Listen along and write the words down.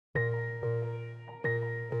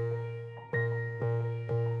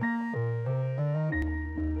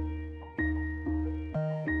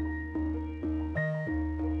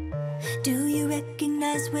Do you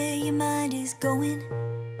recognize where your mind is going?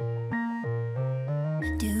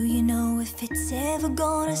 Do you know if it's ever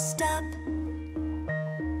gonna stop?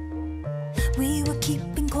 We were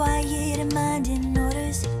keeping quiet and minding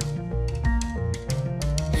orders.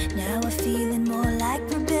 Now we're feeling more like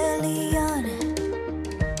rebellion.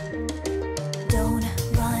 Don't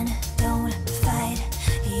run, don't fight,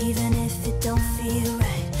 even if it don't feel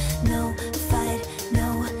right. No fight,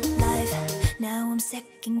 no life. Now I'm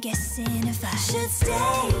second guessing if I should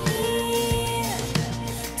stay here,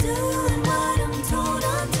 doing what I'm told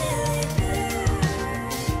until it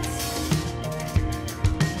hurts.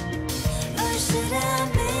 Or should I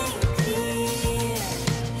make clear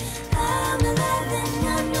I'm alive and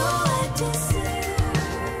I know I deserve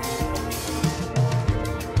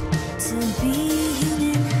to be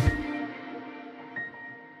human.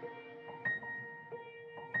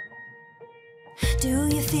 Do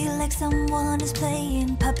you feel like someone is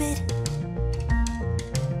playing puppet?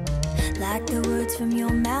 Like the words from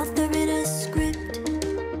your mouth are in a script?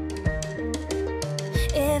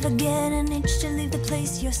 Ever get an itch to leave the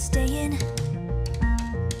place you're staying?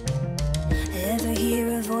 Ever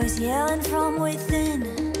hear a voice yelling from within?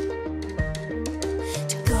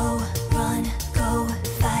 To go, run, go,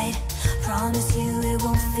 fight. Promise you it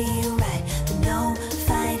won't feel right. But no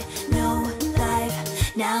fight, no life.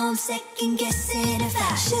 Now I'm second guessing if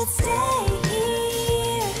I should stay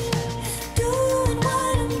here, doing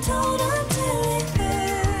what I'm told until it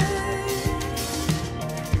hurts.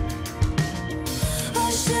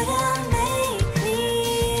 Or should I make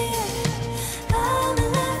clear I'm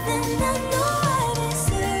alive and I know I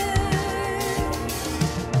deserve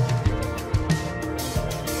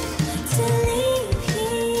to leave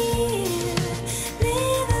here,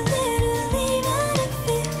 live a little even if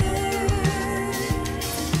it hurts.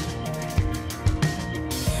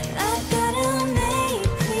 I've gotta make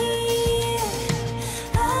clear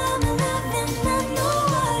I'm alive and I know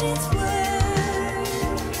what it's worth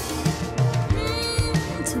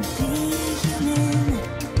to be human.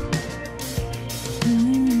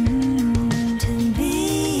 To be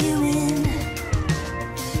human.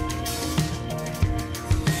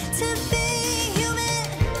 To be human.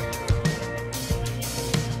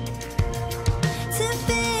 To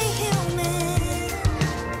be human.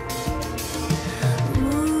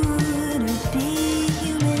 Ooh, to be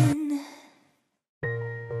human.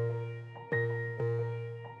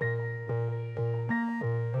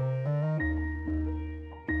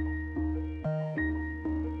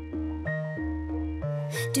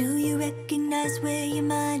 Do you recognize where your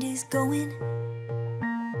mind is going?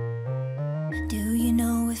 Do you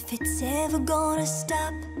know if it's ever gonna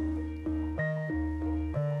stop?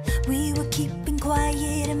 We were keeping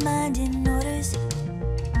quiet and minding orders.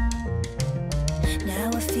 Now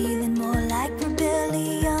we're feeling more like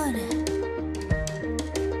rebellion.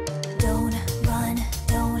 Don't run,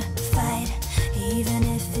 don't fight, even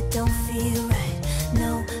if it don't feel right.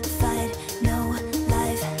 No fight, no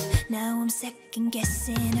life. Now I'm second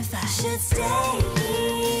guessing if I should stay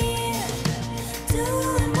here,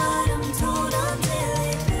 doing what I'm told until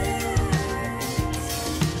it hurts.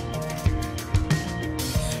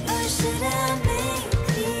 Or should I make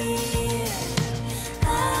clear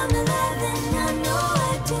I'm alive and I know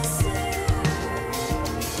I deserve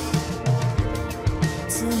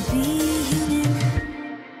to be human.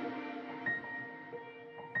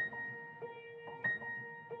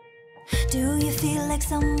 Do you feel like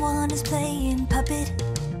someone is playing puppet?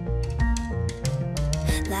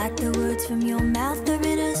 Like the words from your mouth are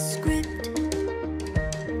in a script?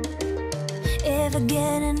 Ever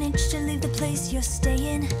get an itch to leave the place you're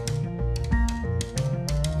staying?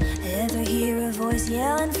 Ever hear a voice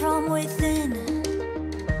yelling from within?